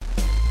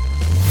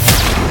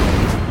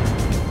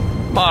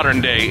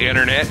modern day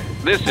internet.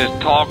 This is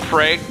Talk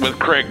Freight with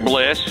Craig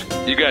Bliss.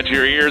 You got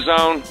your ears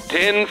on?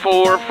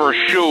 10-4 for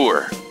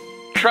sure.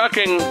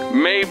 Trucking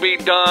may be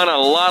done a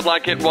lot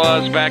like it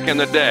was back in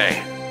the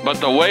day, but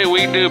the way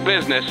we do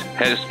business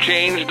has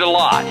changed a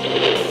lot.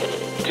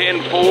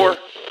 10-4,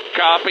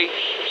 copy,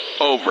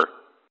 over.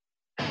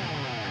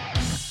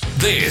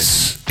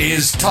 This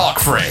is Talk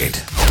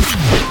Freight.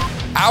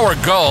 Our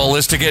goal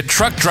is to get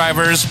truck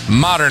drivers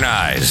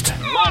modernized.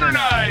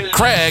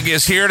 Craig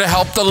is here to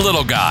help the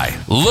little guy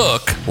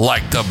look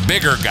like the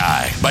bigger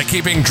guy by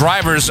keeping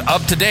drivers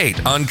up to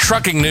date on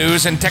trucking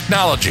news and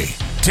technology,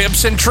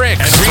 tips and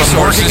tricks, and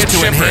resources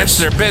to enhance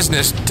their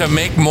business to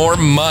make more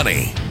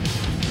money.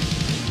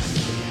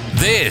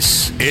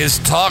 This is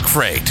Talk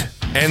Freight,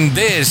 and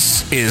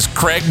this is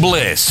Craig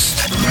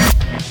Bliss.